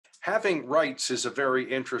Having rights is a very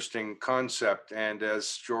interesting concept, and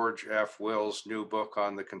as George F. Will's new book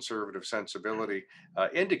on the conservative sensibility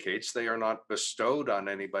indicates, they are not bestowed on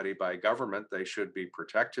anybody by government. They should be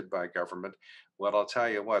protected by government. Well, I'll tell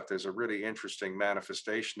you what, there's a really interesting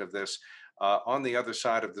manifestation of this. On the other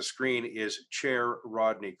side of the screen is Chair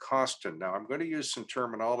Rodney Cawston. Now, I'm going to use some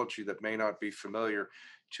terminology that may not be familiar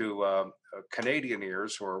to Canadian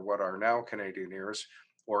ears, or what are now Canadian ears,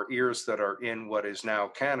 or ears that are in what is now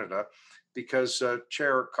Canada, because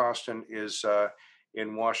Chair Cawston is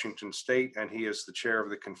in Washington State, and he is the chair of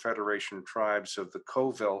the Confederation Tribes of the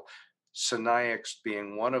Colville, Sinixt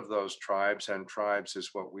being one of those tribes, and tribes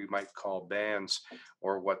is what we might call bands,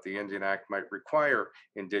 or what the Indian Act might require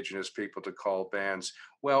Indigenous people to call bands.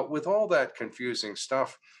 Well, with all that confusing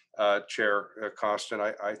stuff, Chair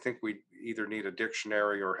Cawston, I think we either need a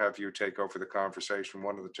dictionary or have you take over the conversation,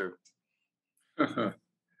 one of the two.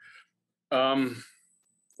 Um,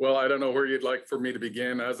 well, I don't know where you'd like for me to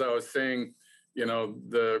begin. As I was saying,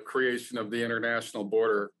 the creation of the international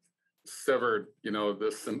border severed, the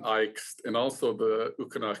Sinixt and also the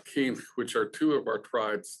Peskotomuhkati, which are two of our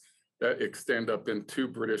tribes that extend up into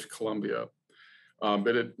British Columbia.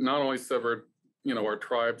 But it not only severed, our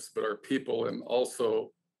tribes, but our people, and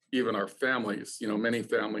also even our families. Many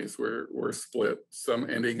families were split, some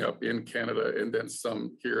ending up in Canada and then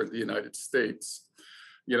some here in the United States.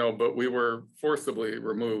 But we were forcibly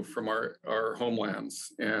removed from our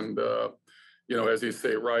homelands. And, as you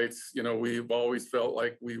say, rights, we've always felt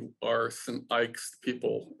like we are Sinixt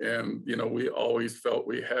people. And, we always felt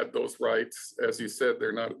we had those rights. As you said,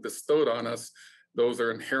 they're not bestowed on us. Those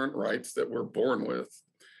are inherent rights that we're born with.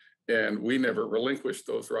 And we never relinquished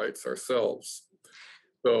those rights ourselves.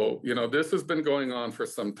 So, this has been going on for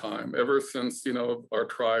some time, ever since, our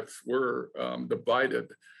tribes were divided.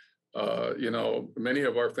 Many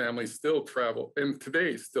of our families still travel, and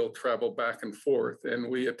today still travel back and forth, and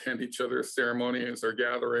we attend each other's ceremonies or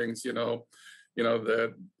gatherings.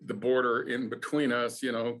 That the border in between us,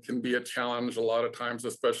 can be a challenge a lot of times,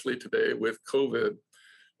 especially today with COVID.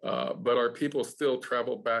 But our people still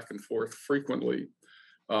travel back and forth frequently,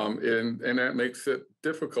 and that makes it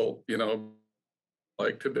difficult,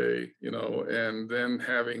 like today, and then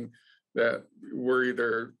having that we're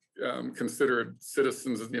either considered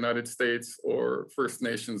citizens of the United States or First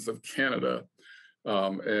Nations of Canada.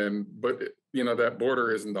 But that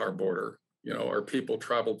border isn't our border. Our people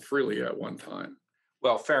traveled freely at one time.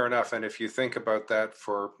 Well, fair enough. And if you think about that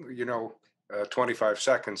for, 25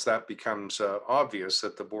 seconds, that becomes obvious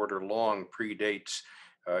that the border long predates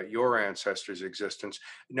your ancestors' existence.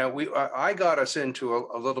 Now, I got us into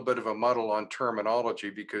a little bit of a muddle on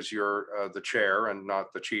terminology because you're the chair and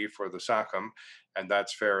not the chief or the sachem, and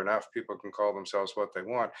that's fair enough. People can call themselves what they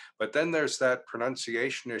want. But then there's that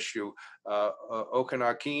pronunciation issue,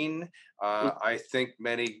 Okanagan. I think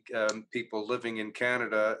many people living in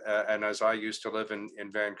Canada, and as I used to live in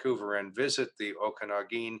Vancouver and visit the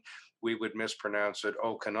Okanagan, we would mispronounce it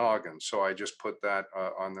Okanagan. So I just put that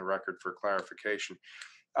on the record for clarification.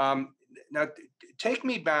 Now, take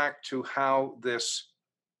me back to how this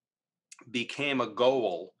became a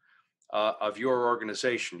goal of your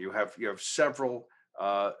organization. You have several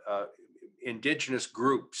indigenous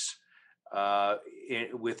groups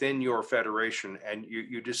within your federation, and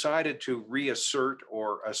you decided to reassert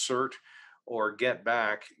or assert or get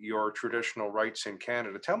back your traditional rights in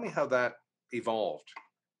Canada. Tell me how that evolved.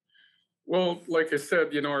 Well, like I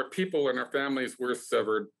said, our people and our families were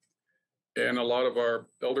severed. And a lot of our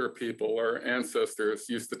elder people, our ancestors,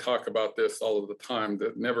 used to talk about this all of the time,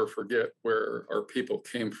 that never forget where our people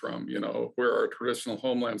came from, where our traditional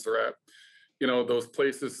homelands are at, those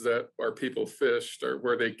places that our people fished or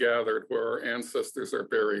where they gathered, where our ancestors are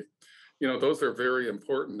buried. Those are very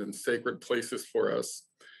important and sacred places for us.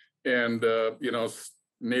 And,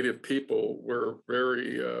 Native people were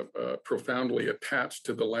very profoundly attached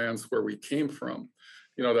to the lands where we came from.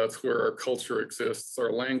 That's where our culture exists,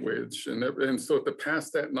 our language. And so to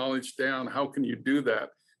pass that knowledge down, how can you do that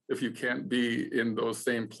if you can't be in those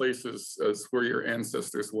same places as where your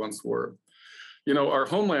ancestors once were? Our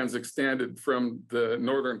homelands extended from the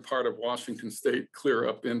northern part of Washington State clear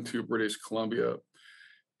up into British Columbia.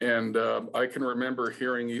 And I can remember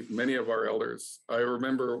hearing many of our elders. I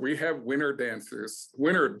remember we have winter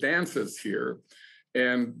dances here.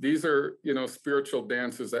 And these are, spiritual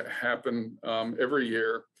dances that happen every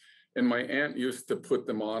year. And my aunt used to put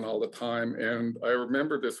them on all the time. And I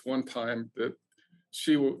remember this one time that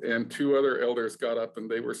she and two other elders got up and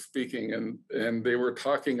they were speaking, and they were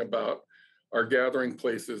talking about our gathering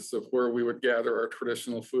places of where we would gather our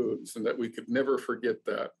traditional foods, and that we could never forget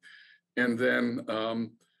that. And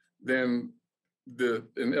then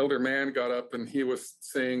an elder man got up and he was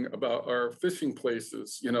saying about our fishing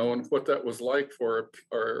places, and what that was like for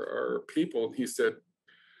our people. And he said,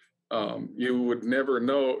 you would never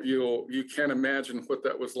know, you can't imagine what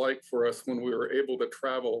that was like for us when we were able to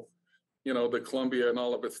travel, the Columbia and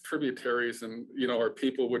all of its tributaries. And, our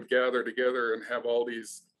people would gather together and have all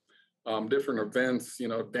these different events,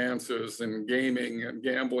 dances and gaming and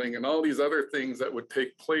gambling and all these other things that would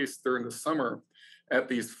take place during the summer at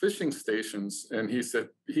these fishing stations. And he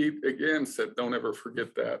again said, don't ever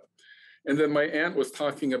forget that. And then my aunt was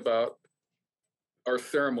talking about our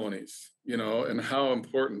ceremonies, and how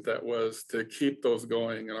important that was to keep those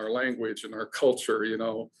going, and our language and our culture,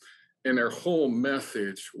 and their whole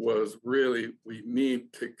message was really, we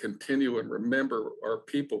need to continue and remember our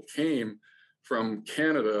people came from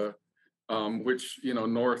Canada, which,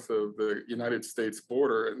 north of the United States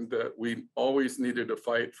border, and that we always needed to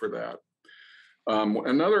fight for that.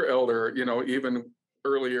 Another elder, even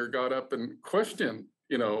earlier got up and questioned,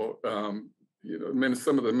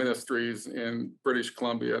 some of the ministries in British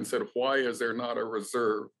Columbia and said, why is there not a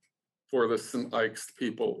reserve for the Sinixt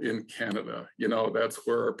people in Canada? That's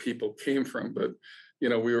where our people came from. But,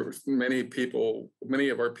 many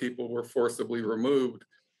of our people were forcibly removed,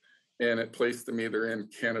 and it placed them either in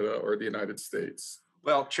Canada or the United States.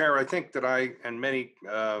 Well, Chair, I think that I and many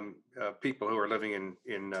people who are living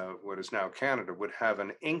in what is now Canada would have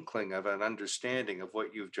an inkling of an understanding of what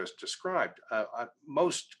you've just described.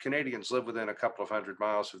 Most Canadians live within a couple of 100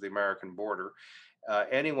 miles of the American border.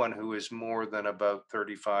 Anyone who is more than about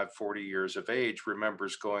 35, 40 years of age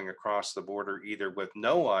remembers going across the border either with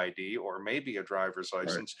no ID or maybe a driver's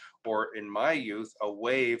license, right, or in my youth, a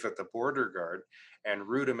wave at the border guard and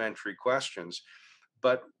rudimentary questions.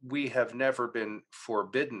 But we have never been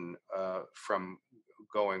forbidden from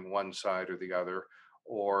going one side or the other,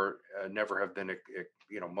 or never have been,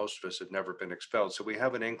 most of us have never been expelled. So we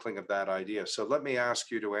have an inkling of that idea. So let me ask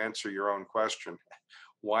you to answer your own question.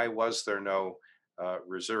 Why was there no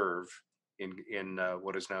reserve in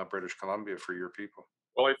what is now British Columbia for your people?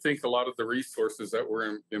 Well, I think a lot of the resources that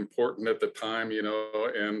were important at the time, and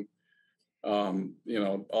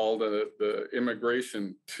all the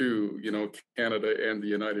immigration to, Canada and the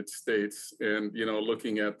United States, and,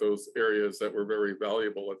 looking at those areas that were very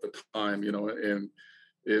valuable at the time, and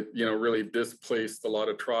it, really displaced a lot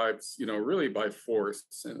of tribes, really by force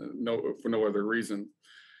and for no other reason.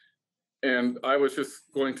 And I was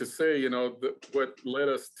just going to say, what led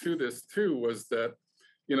us to this too was that,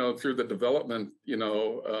 through the development,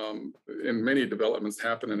 and many developments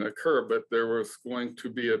happen and occur, but there was going to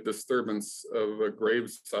be a disturbance of a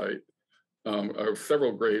grave site, of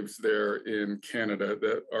several graves there in Canada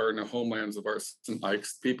that are in the homelands of our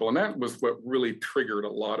Sinixt people. And that was what really triggered a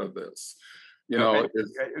lot of this.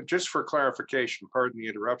 Just for clarification, pardon the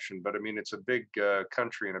interruption, but I mean, it's a big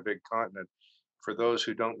country and a big continent. For those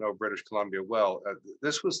who don't know British Columbia well,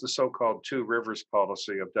 this was the so-called Two Rivers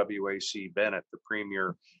policy of W.A.C. Bennett, the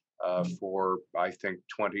premier for, I think,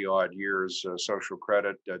 20 odd years, social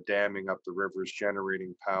credit, damming up the rivers,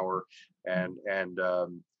 generating power, and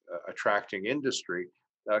attracting industry.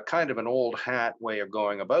 Kind of an old hat way of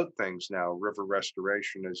going about things now. River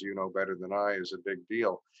restoration, as you know better than I, is a big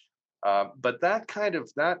deal. But that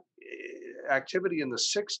activity in the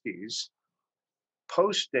 60s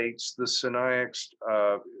postdates the Sinixt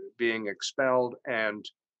being expelled and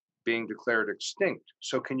being declared extinct.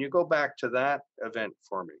 So can you go back to that event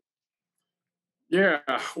for me? Yeah,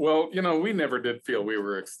 well, we never did feel we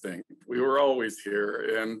were extinct. We were always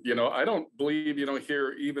here. And, I don't believe,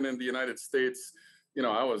 here, even in the United States,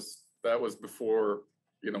 that was before,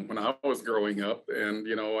 when I was growing up. And,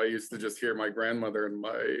 I used to just hear my grandmother and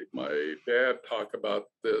my dad talk about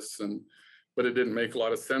this, but it didn't make a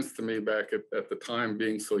lot of sense to me back at the time,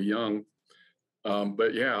 being so young.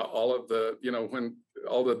 But yeah, all of the, when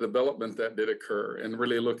all the development that did occur, and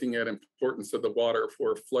really looking at importance of the water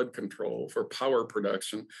for flood control, for power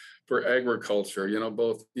production, for agriculture,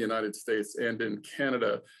 both the United States and in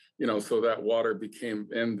Canada, so that water became,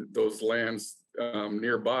 and those lands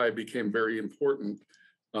nearby became very important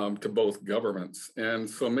to both governments. And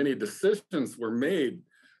so many decisions were made,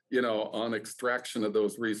 on extraction of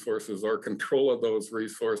those resources or control of those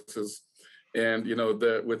resources, and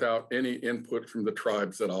without any input from the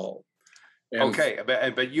tribes at all. And okay,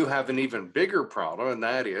 but you have an even bigger problem, and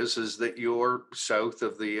that is that you're south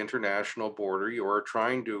of the international border. You are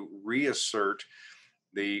trying to reassert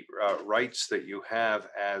the rights that you have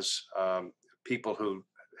as people who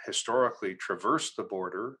historically traversed the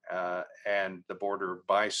border, and the border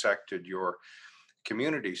bisected your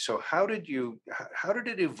community. So how did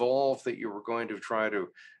it evolve that you were going to try to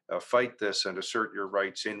fight this and assert your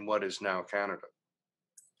rights in what is now Canada?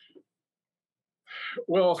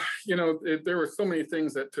 Well, there were so many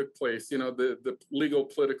things that took place. The legal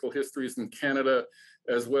political histories in Canada,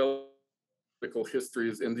 as well as political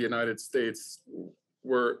histories in the United States,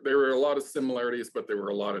 there were a lot of similarities, but there were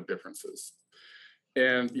a lot of differences.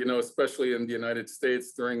 And especially in the United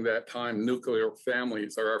States during that time, nuclear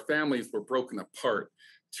families, or our families, were broken apart.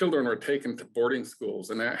 Children were taken to boarding schools,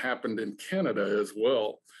 and that happened in Canada as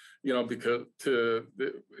well. Because to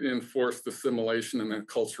enforce the assimilation and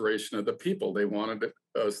acculturation of the people, they wanted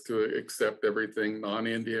us to accept everything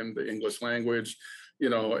non-Indian, the English language,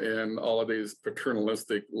 and all of these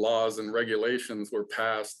paternalistic laws and regulations were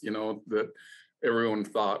passed, that everyone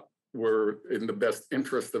thought were in the best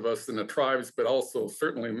interest of us in the tribes, but also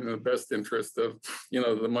certainly in the best interest of,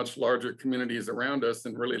 the much larger communities around us,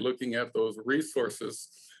 and really looking at those resources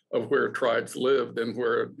of where tribes lived and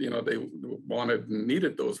where, they wanted and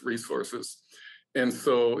needed those resources. And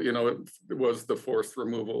so, it was the forced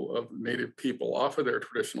removal of Native people off of their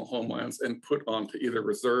traditional homelands and put onto either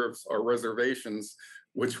reserves or reservations,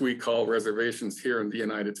 which we call reservations here in the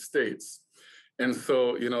United States. And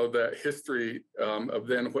so, that history of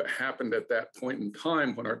then what happened at that point in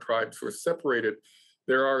time when our tribes were separated,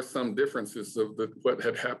 there are some differences of what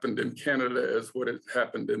had happened in Canada as what had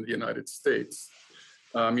happened in the United States.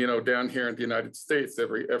 Down here in the United States,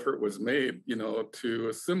 every effort was made, to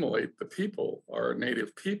assimilate the people, our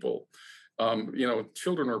Native people.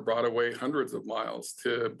 Children were brought away hundreds of miles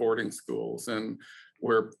to boarding schools, and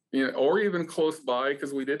or even close by,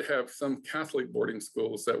 because we did have some Catholic boarding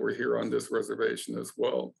schools that were here on this reservation as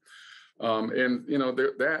well.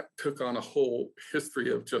 That took on a whole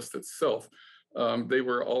history of just itself. They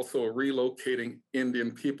were also relocating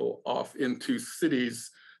Indian people off into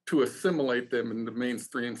cities to assimilate them in the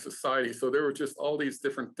mainstream society. So there were just all these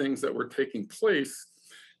different things that were taking place.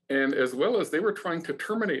 And as well as they were trying to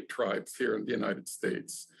terminate tribes here in the United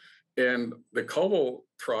States. And the Colville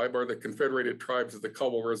tribe, or the Confederated Tribes of the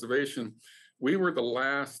Colville Reservation, we were the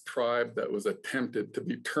last tribe that was attempted to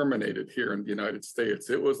be terminated here in the United States.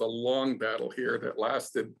 It was a long battle here that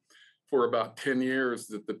lasted for about 10 years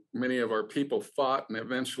that many of our people fought and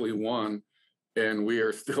eventually won. And we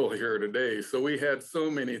are still here today. So we had so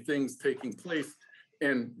many things taking place.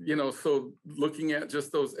 And, so looking at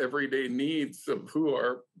just those everyday needs of who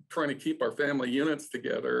are trying to keep our family units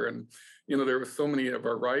together. And, there were so many of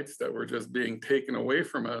our rights that were just being taken away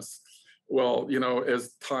from us. Well,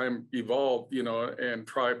 as time evolved, and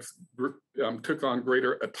tribes took on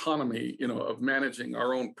greater autonomy, of managing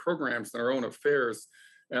our own programs and our own affairs,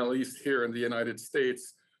 at least here in the United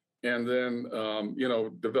States. And then,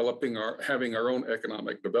 having our own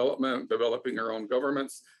economic development, developing our own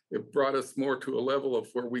governments, it brought us more to a level of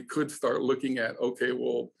where we could start looking at, okay,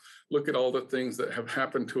 well, look at all the things that have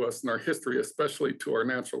happened to us in our history, especially to our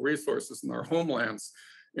natural resources and our homelands,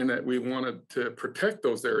 and that we wanted to protect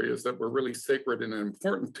those areas that were really sacred and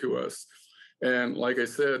important to us. And like I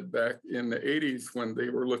said, back in the 80s, when they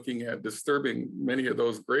were looking at disturbing many of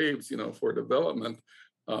those graves, for development,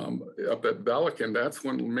 up at Balakan, that's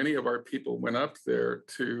when many of our people went up there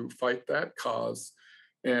to fight that cause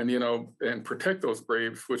and, and protect those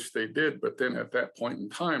graves, which they did. But then at that point in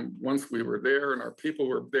time, once we were there and our people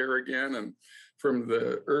were there again, and from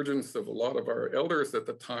the urgence of a lot of our elders at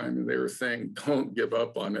the time, they were saying, don't give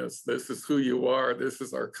up on us. This is who you are. This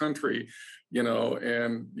is our country,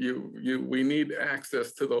 and we need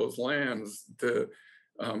access to those lands to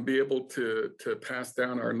be able to pass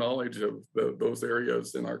down our knowledge of those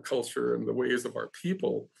areas in our culture and the ways of our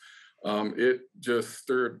people. It just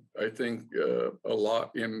stirred, I think, a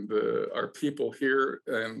lot in our people here.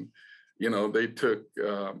 And, they took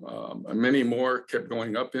many more, kept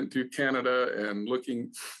going up into Canada and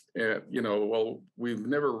looking at, well, we've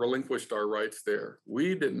never relinquished our rights there.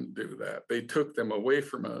 We didn't do that. They took them away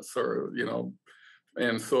from us, or,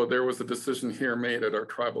 and so there was a decision here made at our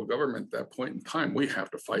tribal government at that point in time. We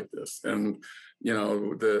have to fight this. And,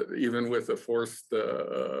 even with the forced,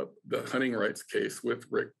 the hunting rights case with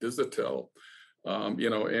Rick Dizitel,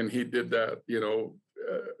 and he did that,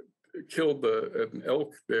 killed an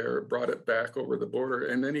elk there, brought it back over the border,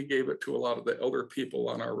 and then he gave it to a lot of the elder people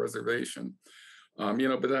on our reservation.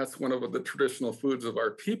 But that's one of the traditional foods of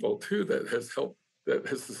our people too, that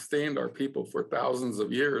has sustained our people for thousands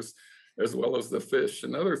of years, as well as the fish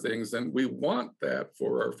and other things. And we want that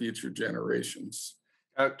for our future generations.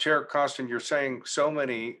 Chair Cawston, you're saying so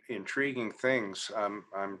many intriguing things.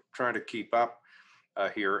 I'm trying to keep up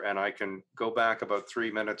here, and I can go back about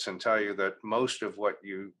 3 minutes and tell you that most of what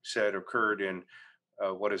you said occurred in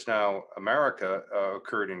what is now America,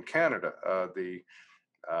 occurred in Canada. The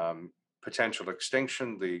potential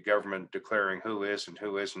extinction, the government declaring who is and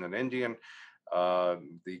who isn't an Indian,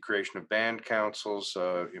 the creation of band councils,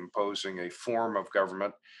 imposing a form of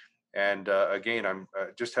government. And again, I'm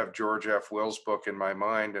just have George F. Will's book in my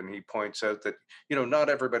mind, and he points out that not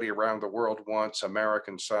everybody around the world wants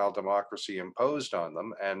American-style democracy imposed on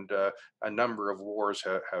them, and a number of wars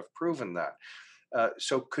have proven that.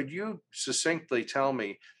 So, could you succinctly tell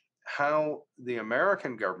me how the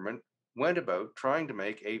American government went about trying to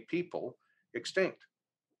make a people extinct?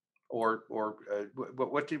 Or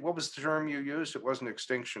what was the term you used? It wasn't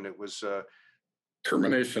extinction. It was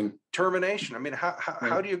Termination. termination. I mean, how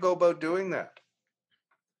Right. do you go about doing that?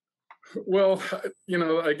 Well,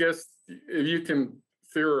 I guess you can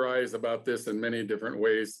theorize about this in many different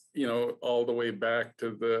ways, all the way back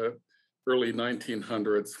to the early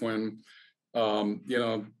 1900s when,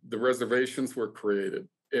 the reservations were created.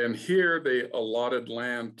 And here they allotted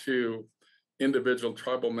land to individual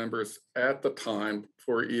tribal members at the time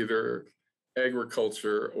for either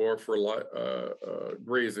agriculture or for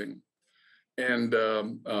grazing. And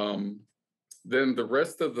then the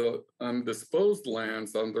rest of the undisposed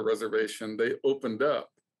lands on the reservation, they opened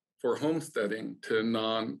up for homesteading to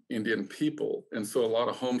non-Indian people. And so a lot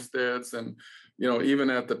of homesteads, and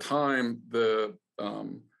even at the time, the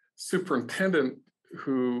superintendent,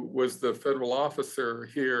 who was the federal officer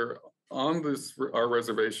here on our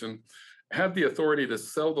reservation, had the authority to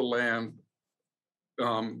sell the land,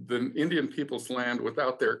 the Indian people's land,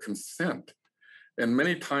 without their consent, and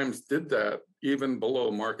many times did that even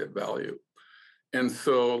below market value. And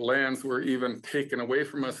so lands were even taken away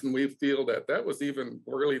from us. And we feel that that was even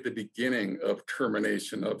really the beginning of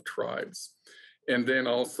termination of tribes. And then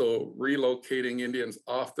also relocating Indians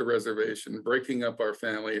off the reservation, breaking up our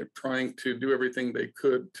family, trying to do everything they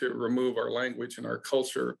could to remove our language and our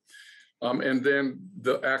culture. And then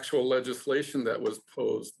the actual legislation that was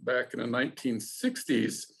posed back in the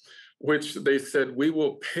 1960s, which they said, we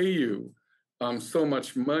will pay you so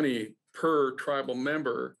much money per tribal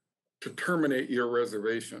member to terminate your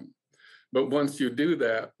reservation. But once you do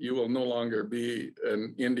that, you will no longer be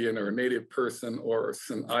an Indian or a Native person or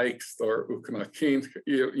Sinixt or Ukanakin.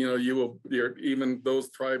 Even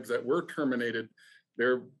those tribes that were terminated,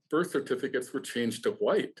 their birth certificates were changed to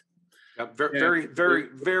white. Yeah, very, very,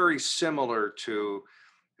 very similar to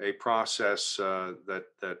a process that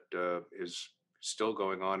is still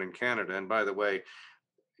going on in Canada. And by the way,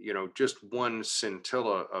 just one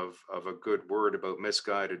scintilla of a good word about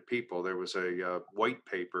misguided people. There was a white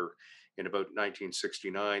paper in about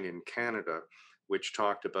 1969 in Canada, which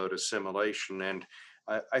talked about assimilation. And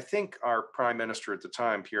I think our prime minister at the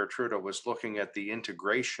time, Pierre Trudeau, was looking at the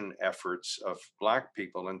integration efforts of Black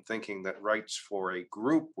people and thinking that rights for a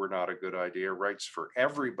group were not a good idea. Rights for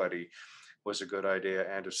everybody was a good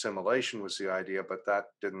idea, and assimilation was the idea, but that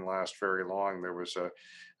didn't last very long. There was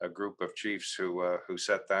a group of chiefs who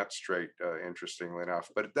set that straight, interestingly enough.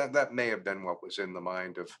 But that may have been what was in the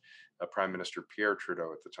mind of Prime Minister Pierre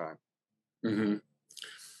Trudeau at the time. Mm-hmm.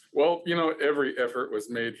 Well, every effort was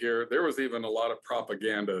made here. There was even a lot of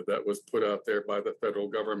propaganda that was put out there by the federal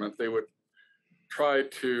government. They would try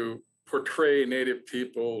to portray Native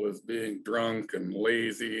people as being drunk and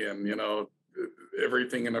lazy and,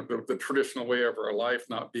 everything in the traditional way of our life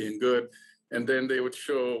not being good. And then they would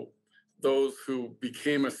show those who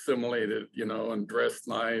became assimilated, and dressed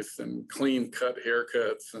nice and clean cut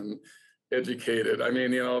haircuts and educated. I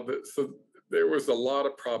mean, so there was a lot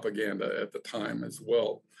of propaganda at the time as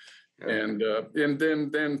well. Yeah. And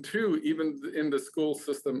then too, even in the school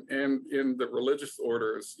system and in the religious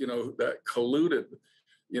orders, that colluded,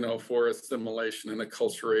 for assimilation and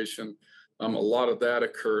acculturation. A lot of that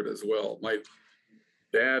occurred as well. My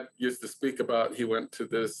dad used to speak about, he went to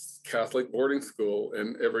this Catholic boarding school,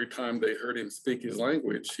 and every time they heard him speak his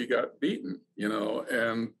language, he got beaten,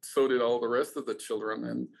 and so did all the rest of the children.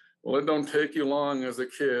 And well, it don't take you long as a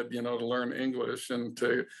kid, to learn English and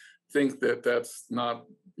to think that that's not,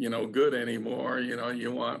 good anymore.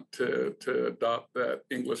 You want to adopt that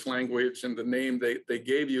English language and the name they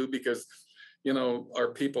gave you, because, our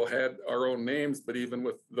people had our own names, but even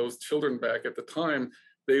with those children back at the time,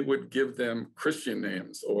 they would give them Christian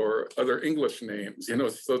names or other English names,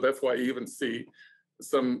 so that's why you even see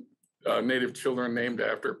some Native children named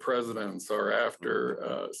after presidents or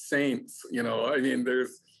after saints. I mean,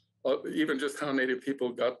 there's even just how Native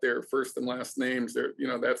people got their first and last names. There,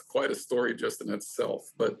 that's quite a story just in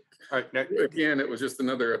itself. But again, it was just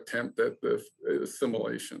another attempt at the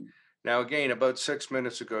assimilation. Now, again, about 6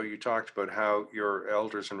 minutes ago, you talked about how your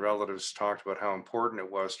elders and relatives talked about how important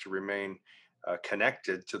it was to remain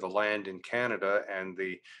connected to the land in Canada, and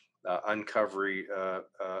the uncovering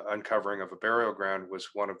of a burial ground was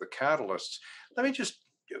one of the catalysts. Let me just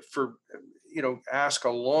for ask a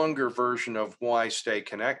longer version of why stay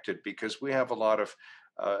connected, because we have a lot of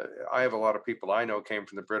I have a lot of people I know came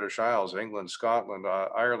from the British Isles, England, Scotland,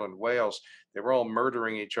 Ireland, Wales. They were all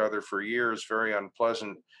murdering each other for years, very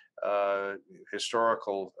unpleasant uh,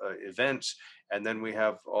 historical events. And then we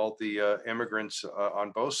have all the immigrants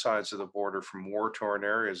on both sides of the border from war-torn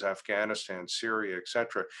areas, Afghanistan, Syria,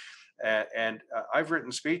 etc. And I've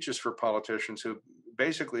written speeches for politicians who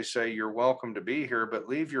basically say, you're welcome to be here, but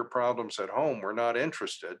leave your problems at home. We're not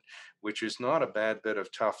interested, which is not a bad bit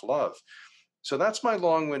of tough love. So that's my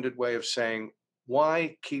long winded way of saying,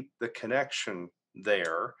 why keep the connection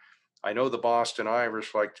there? I know the Boston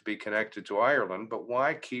Irish like to be connected to Ireland, but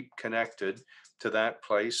why keep connected to that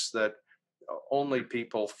place that only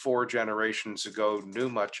people 4 generations ago knew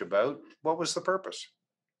much about? What was the purpose?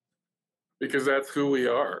 Because that's who we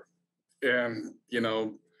are. And,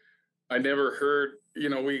 I never heard,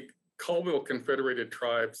 we Colville Confederated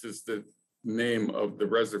Tribes is the name of the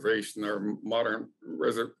reservation, our modern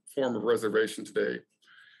form of reservation today.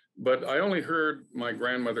 But I only heard my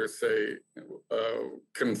grandmother say,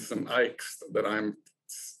 that I'm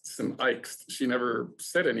Sinixt. She never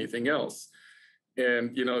said anything else.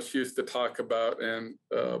 And, she used to talk about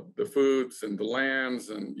the foods and the lands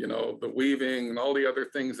and, the weaving and all the other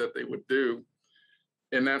things that they would do.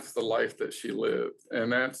 And that's the life that she lived.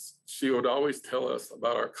 And she would always tell us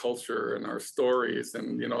about our culture and our stories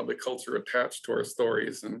and, the culture attached to our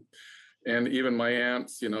stories. And even my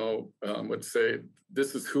aunts, would say,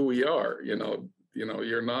 this is who we are,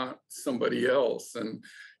 you're not somebody else. And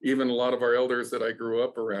even a lot of our elders that I grew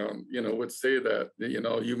up around, would say that,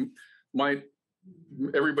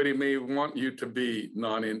 everybody may want you to be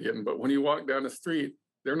non-Indian, but when you walk down the street,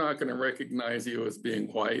 they're not going to recognize you as being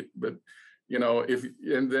white. But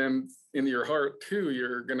and then in your heart too,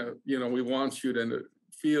 you're gonna, we want you to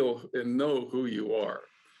feel and know who you are,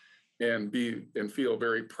 and feel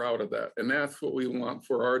very proud of that. And that's what we want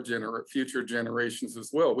for our future generations as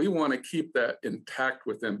well. We want to keep that intact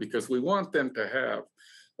with them, because we want them to have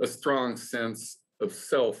a strong sense of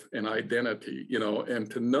self and identity,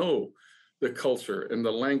 and to know the culture and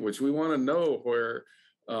the language. We want to know where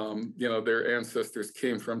their ancestors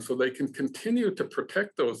came from, so they can continue to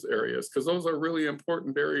protect those areas, because those are really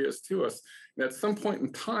important areas to us. And at some point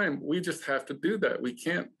in time, we just have to do that. We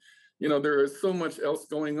can't, there is so much else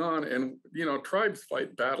going on, and, tribes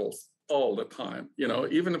fight battles all the time,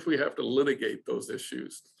 even if we have to litigate those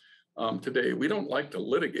issues. Today, we don't like to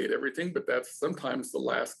litigate everything, but that's sometimes the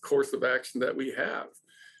last course of action that we have.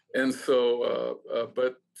 And so,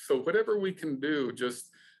 so whatever we can do, just,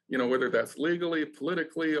 whether that's legally,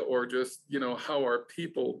 politically, or just, how our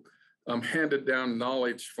people handed down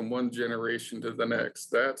knowledge from one generation to the next,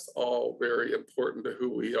 that's all very important to who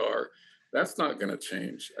we are. That's not going to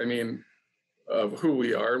change. I mean, of who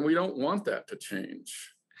we are, and we don't want that to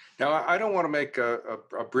change. Now, I don't want to make a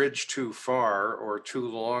bridge too far or too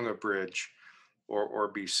long a bridge,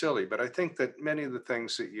 or be silly, but I think that many of the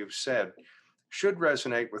things that you've said should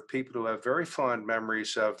resonate with people who have very fond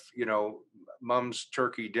memories of, mom's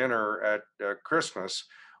turkey dinner at Christmas,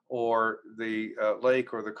 or the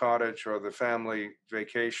lake or the cottage or the family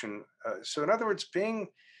vacation. So in other words, being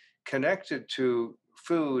connected to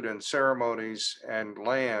food and ceremonies and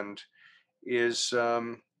land is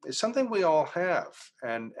something we all have.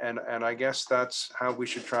 And I guess that's how we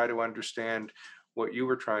should try to understand what you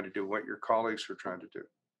were trying to do, what your colleagues were trying to do.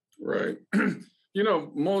 Right.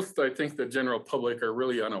 I think the general public are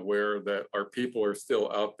really unaware that our people are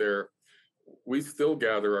still out there. We still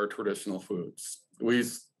gather our traditional foods. We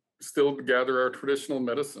still gather our traditional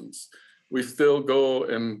medicines. We still go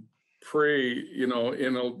and pray, in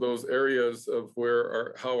those areas of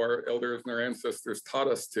how our elders and our ancestors taught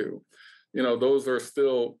us to. Those are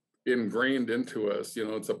still ingrained into us.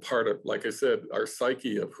 It's a part of, like I said, our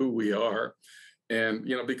psyche of who we are. And,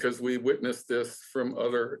 because we witnessed this from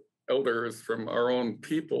other elders, from our own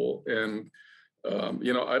people. And,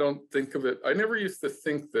 I don't think of it, I never used to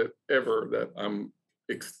think that I'm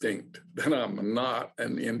extinct, that I'm not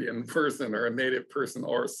an Indian person or a Native person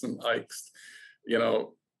or some Ikes.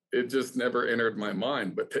 It just never entered my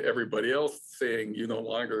mind. But to everybody else saying you no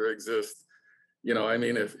longer exist,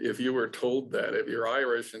 if you were told that, if you're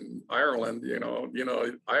Irish in Ireland,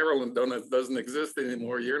 Ireland doesn't exist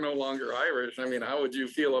anymore, you're no longer Irish. How would you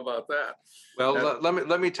feel about that? Well,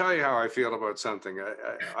 let me tell you how I feel about something.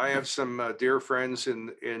 I have some dear friends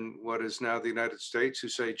in what is now the United States who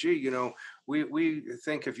say, gee, we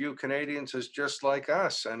think of you Canadians as just like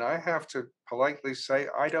us. And I have to politely say,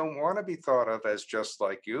 I don't want to be thought of as just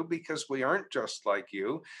like you, because we aren't just like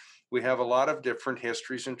you. We have a lot of different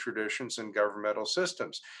histories and traditions and governmental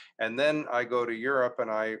systems. And then I go to Europe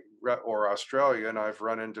or Australia, and I've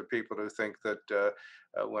run into people who think that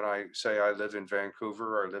when I say I live in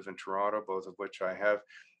Vancouver or I live in Toronto, both of which I have,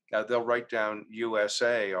 they'll write down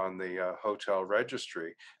USA on the hotel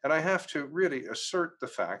registry. And I have to really assert the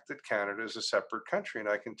fact that Canada is a separate country. And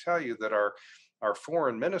I can tell you that our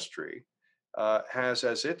foreign ministry has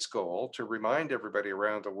as its goal to remind everybody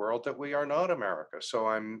around the world that we are not America. So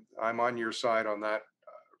I'm on your side on that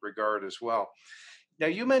regard as well. Now,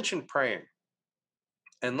 you mentioned praying,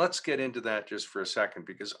 and let's get into that just for a second,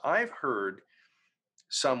 because I've heard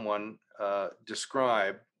someone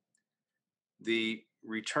describe the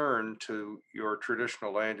return to your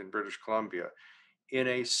traditional land in British Columbia in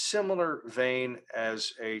a similar vein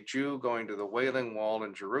as a Jew going to the Wailing Wall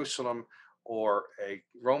in Jerusalem, or a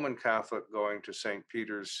Roman Catholic going to St.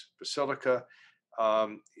 Peter's Basilica.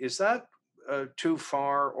 Is that too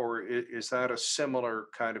far, or is that a similar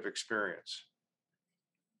kind of experience?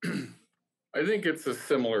 I think it's a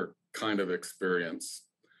similar kind of experience.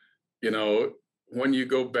 You know, when you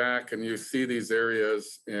go back and you see these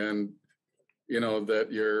areas, and you know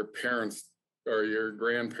that your parents or your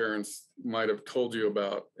grandparents might have told you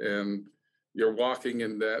about, and you're walking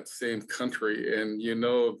in that same country, and you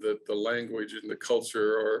know that the language and the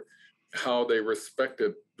culture, or how they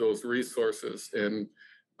respected those resources, and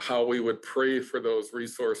how we would pray for those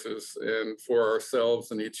resources and for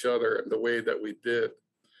ourselves and each other, and the way that we did.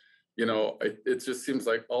 You know, it just seems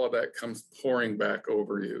like all of that comes pouring back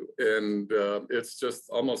over you, and it's just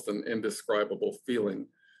almost an indescribable feeling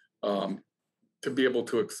to be able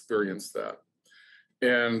to experience that.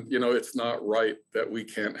 And, you know, it's not right that we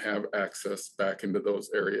can't have access back into those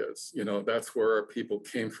areas. You know, that's where our people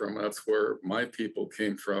came from. That's where my people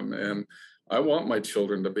came from. And I want my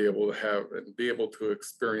children to be able to have and be able to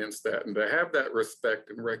experience that, and to have that respect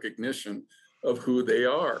and recognition of who they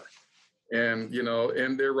are. And, you know,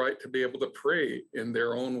 and their right to be able to pray in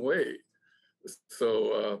their own way.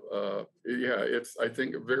 So, yeah, it's, I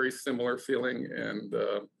think, a very similar feeling. And,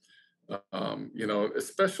 you know,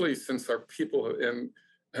 especially since our people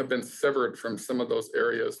have been severed from some of those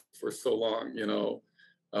areas for so long. You know,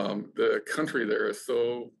 the country there is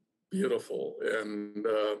so beautiful, and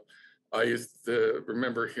I used to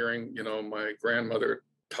remember hearing, you know, my grandmother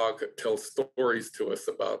tell stories to us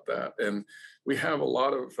about that, and we have a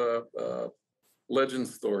lot of legend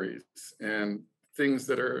stories and things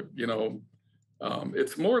that are, you know,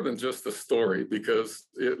 it's more than just a story, because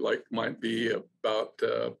it like might be about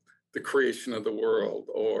the creation of the world,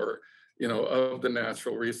 or, you know, of the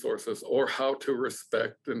natural resources, or how to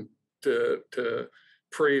respect and to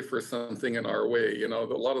pray for something in our way. You know, a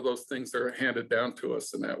lot of those things are handed down to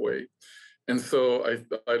us in that way. And so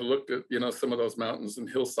I looked at, you know, some of those mountains and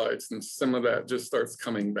hillsides, and some of that just starts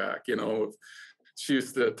coming back. You know, she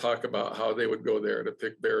used to talk about how they would go there to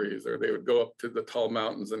pick berries, or they would go up to the tall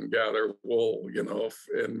mountains and gather wool, you know,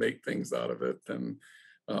 and make things out of it. And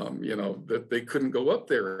you know, that they couldn't go up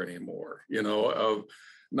there anymore. You know,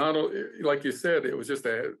 not like you said, it was just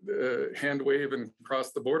a hand wave and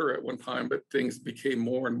cross the border at one time, but things became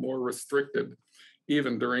more and more restricted,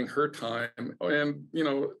 even during her time. And, you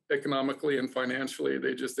know, economically and financially,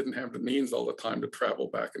 they just didn't have the means all the time to travel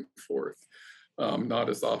back and forth, not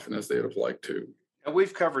as often as they'd have liked to. And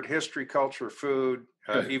we've covered history, culture, food,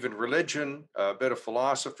 even religion, a bit of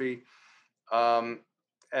philosophy.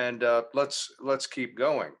 And let's keep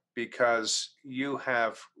going, because you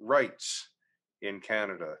have rights in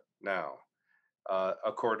Canada now,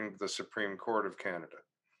 according to the Supreme Court of Canada.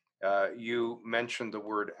 You mentioned the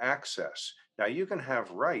word access. Now, you can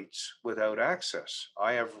have rights without access.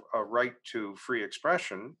 I have a right to free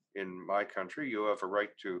expression in my country. You have a right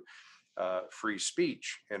to free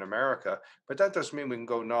speech in America, but that doesn't mean we can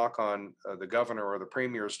go knock on the governor or the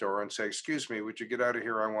premier's door and say, "Excuse me, would you get out of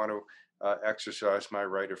here? I want to exercise my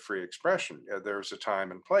right of free expression." There's a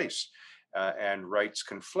time and place, and rights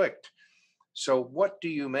conflict. So, what do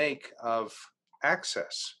you make of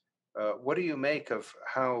access? What do you make of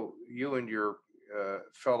how you and your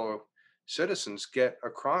fellow citizens get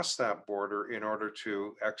across that border in order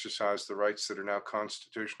to exercise the rights that are now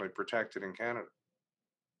constitutionally protected in Canada?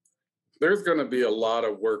 There's going to be a lot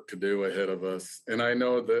of work to do ahead of us. And I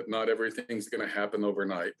know that not everything's going to happen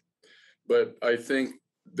overnight, but I think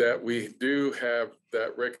that we do have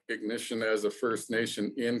that recognition as a First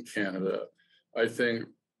Nation in Canada. I think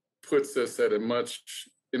puts us in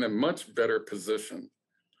a much better position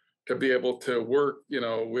to be able to work,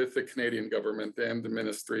 with the Canadian government and the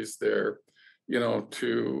ministries there,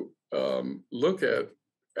 to look at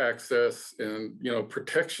access and,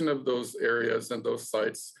 protection of those areas and those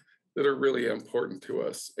sites that are really important to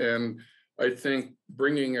us. And I think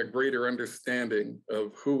bringing a greater understanding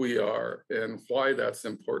of who we are and why that's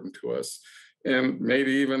important to us, and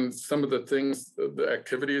maybe even some of the things, the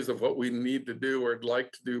activities of what we need to do or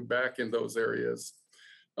like to do back in those areas.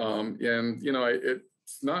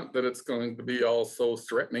 It's not that it's going to be all so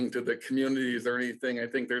threatening to the communities or anything. I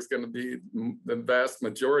think there's going to be the vast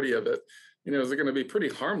majority of it, is going to be pretty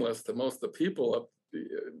harmless to most of the people up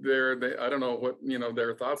there. I don't know what,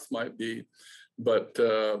 their thoughts might be, but,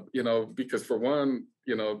 because for one,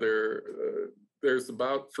 there's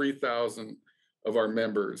about 3,000 of our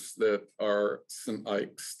members that are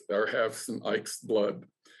Sinixt or have Sinixt blood.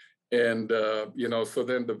 And, so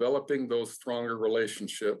then developing those stronger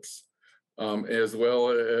relationships, as well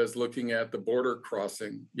as looking at the border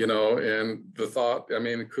crossing, and the thought,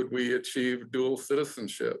 could we achieve dual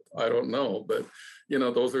citizenship? I don't know, but,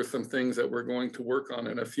 those are some things that we're going to work on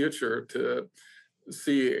in the future to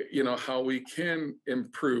see, how we can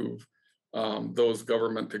improve those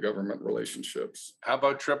government to government relationships. How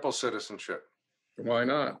about triple citizenship? Why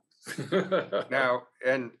not? Now,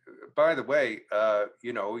 and by the way,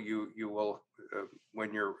 you will,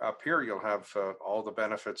 when you're up here, you'll have all the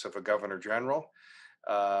benefits of a governor general,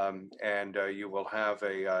 and you will have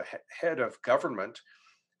a head of government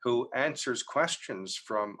who answers questions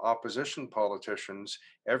from opposition politicians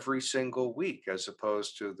every single week, as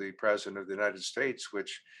opposed to the president of the United States,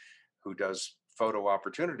 who does photo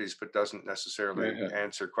opportunities, but doesn't necessarily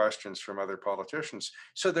answer questions from other politicians.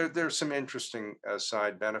 So there's some interesting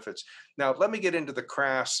side benefits. Now, let me get into the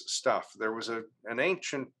crass stuff. There was an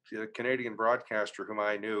ancient Canadian broadcaster whom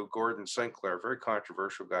I knew, Gordon Sinclair, very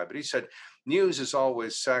controversial guy, but he said, news is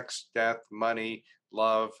always sex, death, money,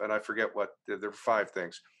 love, and I forget what, there were 5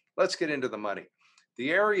 things. Let's get into the money.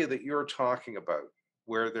 The area that you're talking about,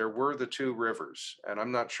 where there were the 2 rivers, and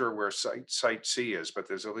I'm not sure where Site C is, but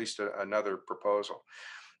there's at least another proposal.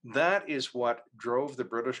 That is what drove the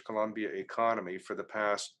British Columbia economy for the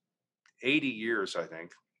past 80 years, I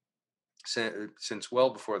think, since well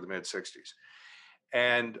before the mid-60s.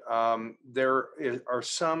 And there are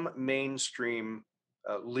some mainstream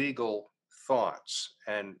legal thoughts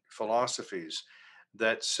and philosophies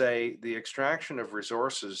that say the extraction of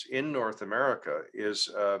resources in North America is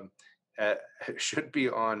should be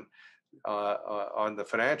on the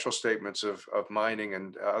financial statements of mining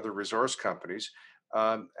and other resource companies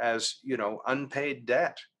as unpaid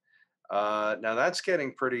debt. Now that's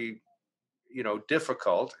getting pretty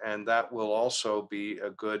difficult, and that will also be a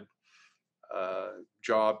good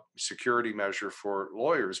job security measure for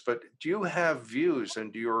lawyers. But do you have views,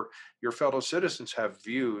 and do your fellow citizens have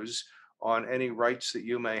views on any rights that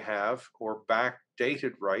you may have, or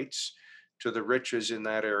backdated rights to the riches in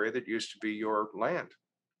that area that used to be your land?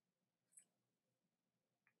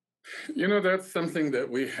 That's something that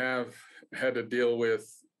we have had to deal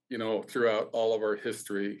with, throughout all of our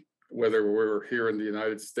history, whether we're here in the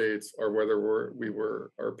United States or whether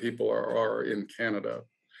our people are in Canada.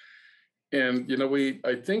 And,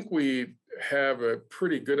 I think we have a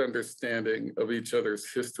pretty good understanding of each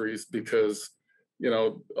other's histories because,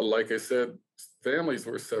 like I said, families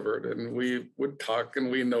were severed, and we would talk,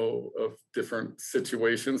 and we know of different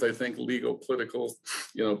situations, I think legal, political,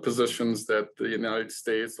 positions that the United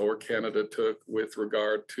States or Canada took with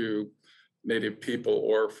regard to Native people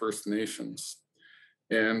or First Nations.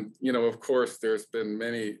 And, of course, there's been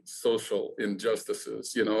many social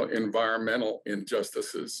injustices, environmental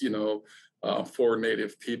injustices, for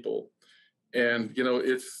Native people. And,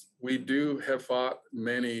 we do have fought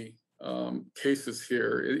many cases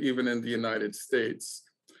here, even in the United States,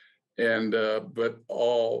 and but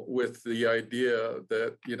all with the idea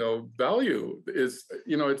that value is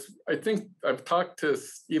I think I've talked to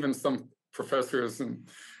even some professors and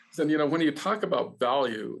said when you talk about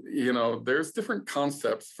value, there's different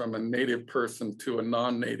concepts from a Native person to a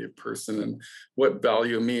non-Native person and what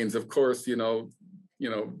value means. Of course,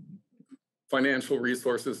 financial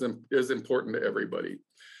resources is important to everybody,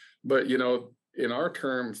 but in our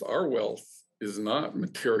terms, our wealth is not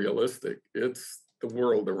materialistic. It's the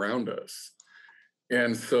world around us.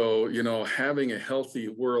 And so, having a healthy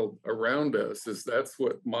world around us that's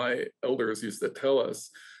what my elders used to tell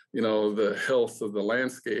us, the health of the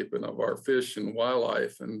landscape and of our fish and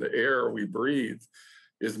wildlife and the air we breathe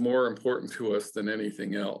is more important to us than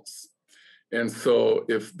anything else. And so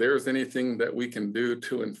if there's anything that we can do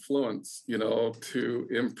to influence, to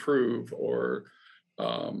improve or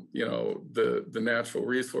the natural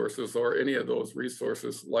resources or any of those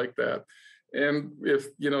resources like that. And if,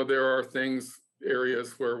 there are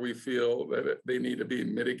areas where we feel that they need to be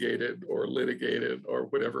mitigated or litigated or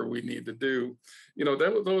whatever we need to do,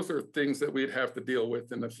 those are things that we'd have to deal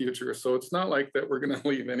with in the future. So it's not like that we're going to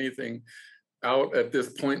leave anything out at this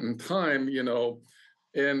point in time,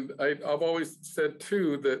 And I've always said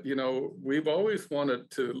too that, we've always wanted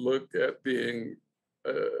to look at being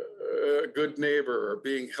a good neighbor or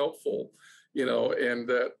being helpful, and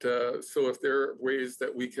that, so if there are ways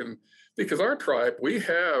that we can, because our tribe, we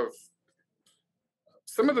have,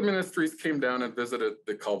 some of the ministries came down and visited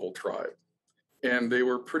the Colville tribe, and they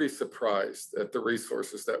were pretty surprised at the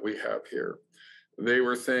resources that we have here. They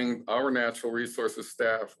were saying our natural resources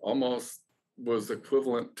staff almost was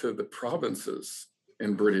equivalent to the provinces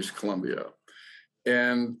in British Columbia.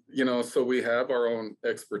 And, so we have our own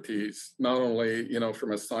expertise, not only,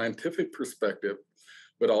 from a scientific perspective,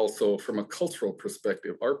 but also from a cultural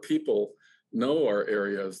perspective. Our people know our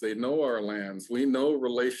areas, they know our lands, we know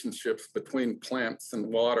relationships between plants and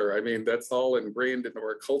water. I mean, that's all ingrained into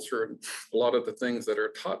our culture and a lot of the things that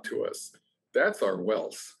are taught to us. That's our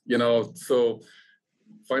wealth, so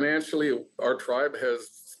financially, our tribe has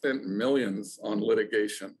spent millions on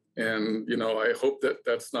litigation. And, I hope that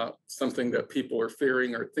that's not something that people are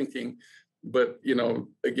fearing or thinking. But,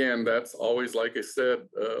 again, that's always, like I said,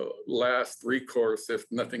 last recourse if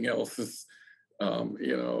nothing else is,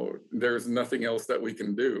 there's nothing else that we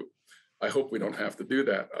can do. I hope we don't have to do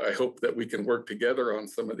that. I hope that we can work together on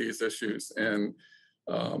some of these issues. And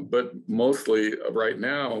but mostly right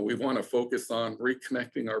now, we want to focus on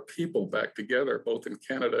reconnecting our people back together, both in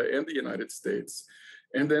Canada and the United States,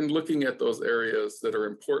 and then looking at those areas that are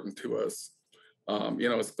important to us,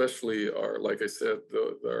 especially like I said,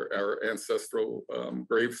 our ancestral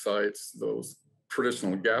grave sites, those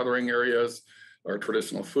traditional gathering areas, our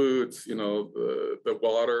traditional foods, the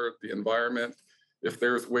water, the environment. If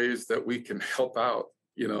there's ways that we can help out,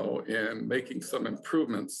 in making some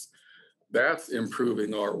improvements, that's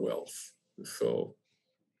improving our wealth. So,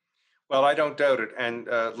 Well, I don't doubt it. And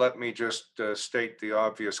let me just state the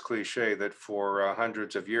obvious cliche that for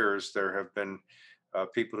hundreds of years, there have been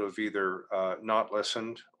people who have either not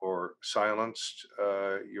listened or silenced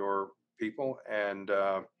your people, and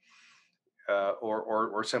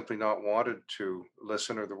or simply not wanted to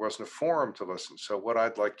listen, or there wasn't a forum to listen. So, what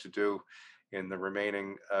I'd like to do in the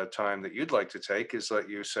remaining time that you'd like to take is let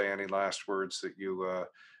you say any last words that you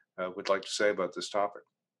would like to say about this topic.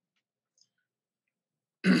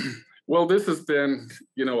 well, this has been,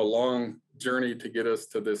 a long journey to get us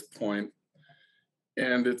to this point.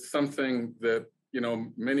 And it's something that,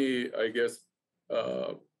 many, I guess,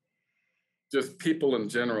 just people in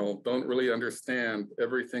general don't really understand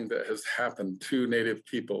everything that has happened to Native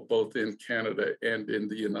people, both in Canada and in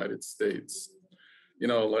the United States.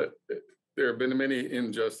 There have been many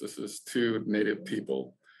injustices to Native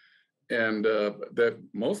people, and that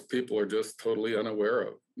most people are just totally unaware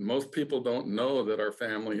of. Most people don't know that our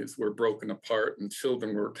families were broken apart and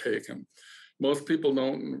children were taken. Most people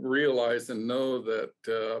don't realize and know that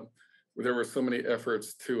there were so many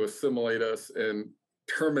efforts to assimilate us and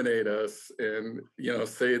terminate us and,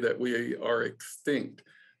 say that we are extinct.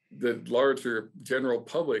 The larger general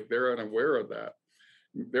public, they're unaware of that.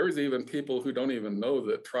 There's even people who don't even know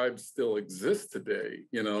that tribes still exist today.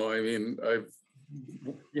 I've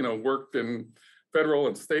worked in federal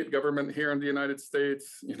and state government here in the United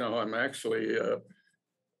States. I'm actually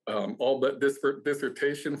all but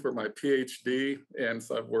dissertation for my PhD. And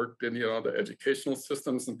so I've worked in, the educational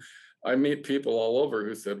systems. And I meet people all over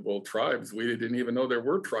who said, well, tribes, we didn't even know there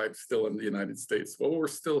were tribes still in the United States. Well, we're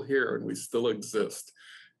still here and we still exist.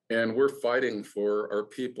 And we're fighting for our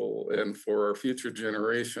people and for our future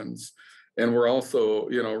generations. And we're also,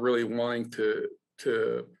 really wanting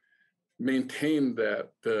to maintain that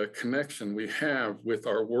connection we have with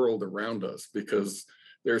our world around us, because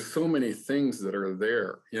there's so many things that are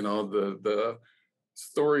there, the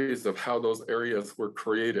stories of how those areas were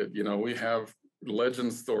created. We have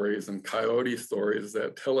legend stories and coyote stories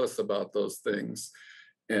that tell us about those things.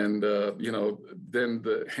 And, then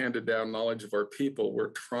the handed down knowledge of our people, we're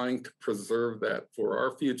trying to preserve that for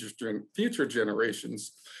our future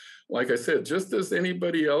generations. Like I said, just as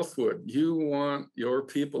anybody else would, you want your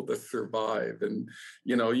people to survive, and,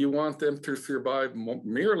 you want them to survive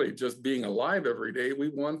merely just being alive every day. We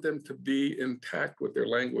want them to be intact with their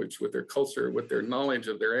language, with their culture, with their knowledge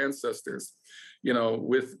of their ancestors,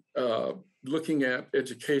 with looking at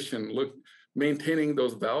education, maintaining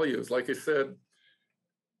those values. Like I said,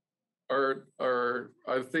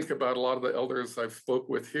 I think about a lot of the elders I've spoke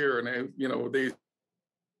with here, and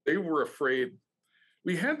they were afraid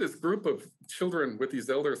we had this group of children with these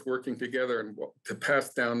elders working together and to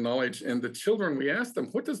pass down knowledge. And the children, we asked them,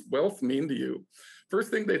 what does wealth mean to you? First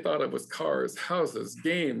thing they thought of was cars, houses,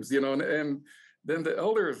 games, and then the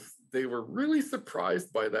elders, they were really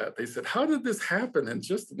surprised by that. They said, how did this happen in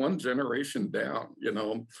just one generation down,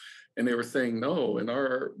 And they were saying, no, in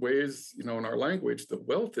our ways, in our language, the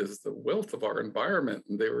wealth is the wealth of our environment.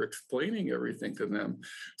 And they were explaining everything to them.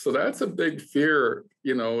 So that's a big fear,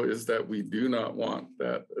 is that we do not want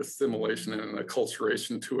that assimilation and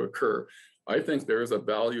acculturation to occur. I think there is a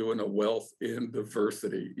value and a wealth in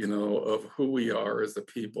diversity, of who we are as a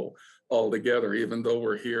people all together, even though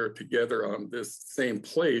we're here together on this same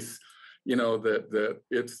place, that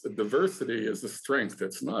it's the diversity is a strength.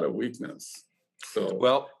 It's not a weakness. So,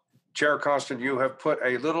 well, Chair Cawston, you have put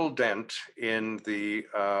a little dent in the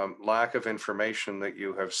lack of information that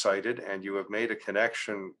you have cited, and you have made a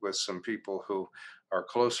connection with some people who are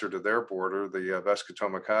closer to their border, the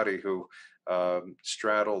Peskotomuhkati, who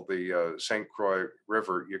straddle the St. Croix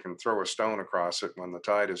River. You can throw a stone across it when the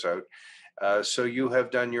tide is out. So you have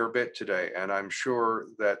done your bit today, and I'm sure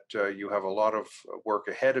that you have a lot of work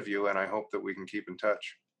ahead of you, and I hope that we can keep in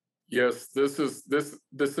touch. Yes, this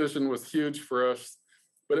decision was huge for us,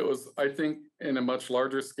 but it was, I think, in a much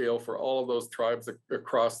larger scale for all of those tribes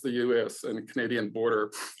across the U.S. and Canadian border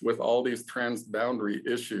with all these transboundary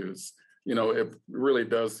issues. It really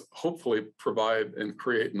does hopefully provide and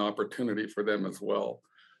create an opportunity for them as well.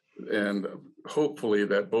 And hopefully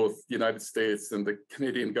that both the United States and the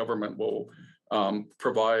Canadian government will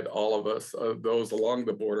provide all of us, those along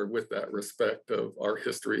the border, with that respect of our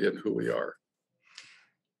history and who we are.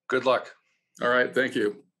 Good luck. All right, thank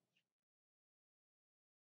you.